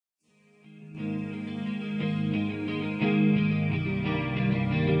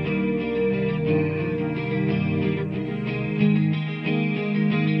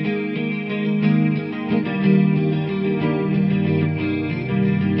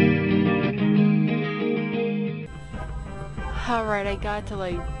Alright, I got to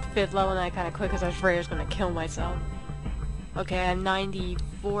like 5th level and I kinda quit because I was afraid I was gonna kill myself. Okay, I have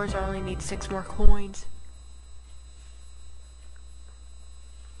 94, so I only need 6 more coins.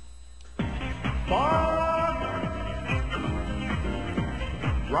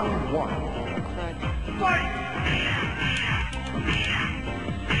 Round 1. Oh, crud. Fight!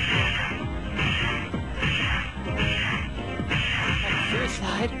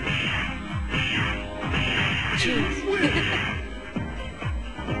 Suicide. Jeez.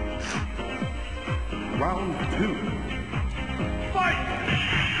 Round 2. Fight!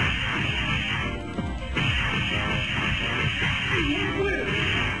 You win!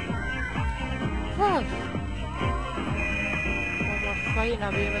 One more fight and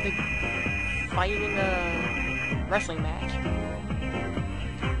I'll be able to fight in the wrestling match.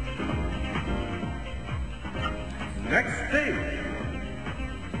 Next stage.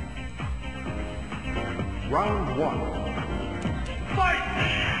 Round 1. Fight!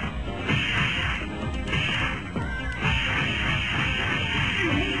 You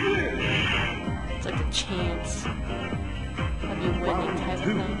win! It's like a chance of you winning type of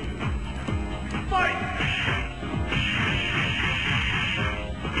thing. Fight!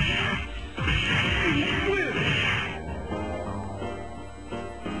 You win!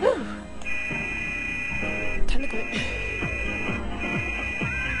 Whew. Time to quit.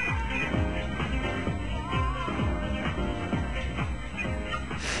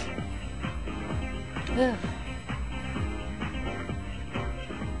 Ugh.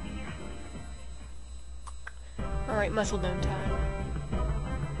 Alright, muscle dome time.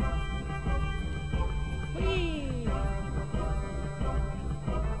 Whee!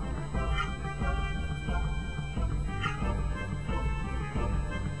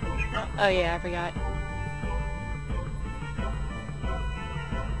 Oh yeah, I forgot.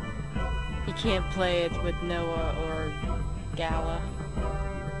 You can't play it with Noah or Gala.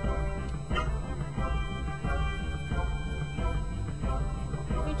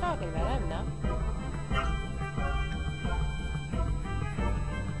 What are you talking about? I don't know.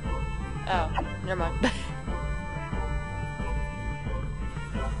 Oh, never mind.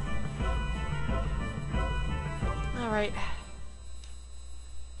 Alright.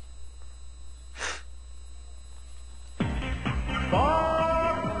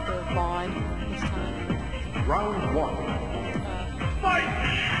 I'll go with Vaughn this time. Round 1. Fight!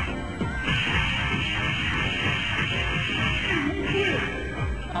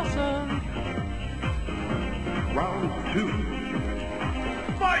 Awesome. Round 2.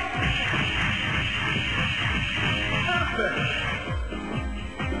 Fight! Perfect!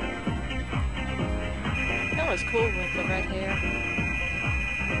 That was cool with the red hair.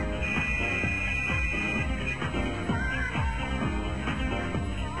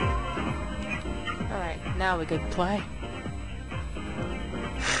 Alright, now we could play.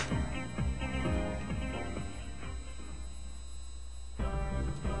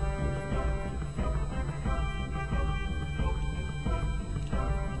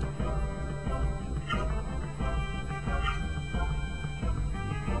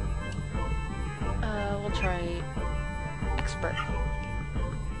 We'll try expert.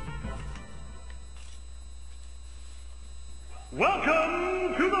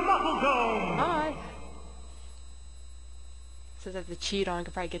 Welcome to the Muscle Dome! Hi. Says I have to cheat on. I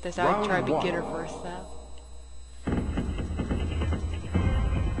could probably get this out. Try beginner first though.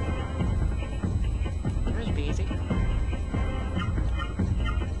 This should be easy.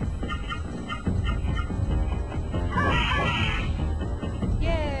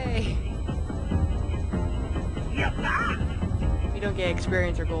 Yay! You don't get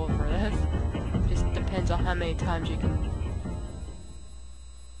experience or gold for this. Just depends on how many times you can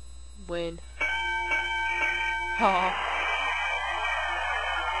win. Oh.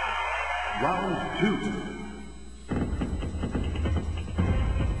 Round 2.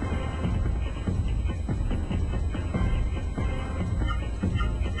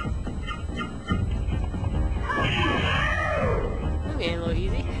 I'm getting a little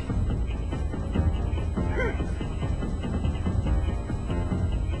easy.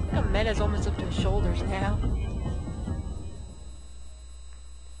 Meta's almost up to his shoulders now.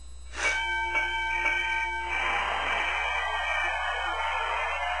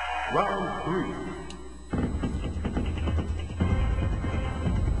 Round 3.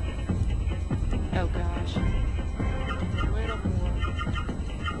 Oh gosh. A little more.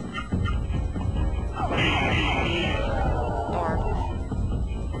 Darn.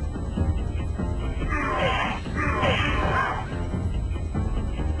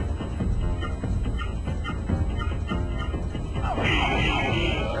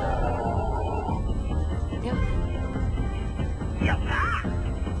 Yep.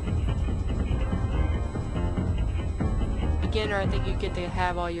 beginner, I think you get to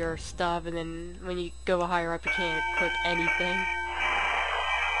have all your stuff, and then when you go higher up, you can't equip anything.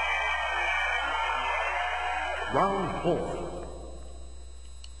 Round 4.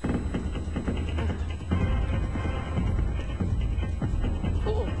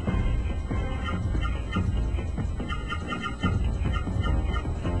 Cool.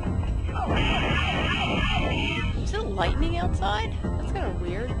 Is it lightning outside? That's kind of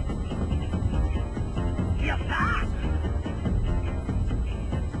weird.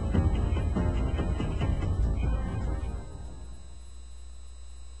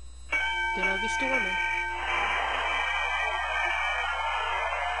 Gonna be storming.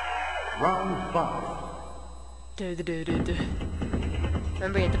 Round 5.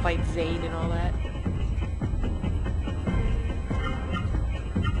 Remember you had to fight Zane and all that?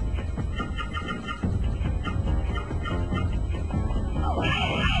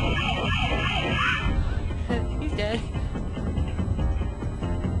 He's dead.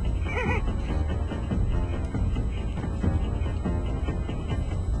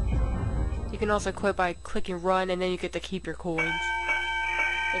 You can also quit by clicking run, and then you get to keep your coins.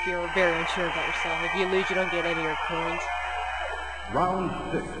 If you're very unsure about yourself. If you lose, you don't get any of your coins. Round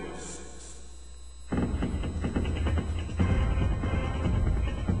 6.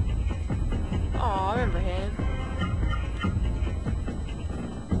 Aw, I remember him.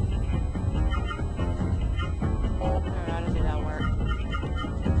 Alright, I don't think that'll work.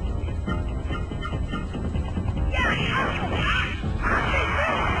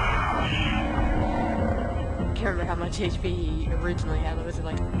 I can't remember how much HP he originally had. Was it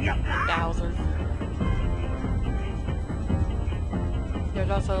like 1,000? There's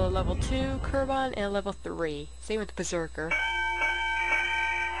also a level 2 Kerbon and a level 3. Same with the Berserker.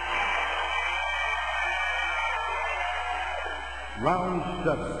 Round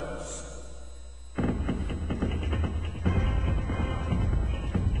 7.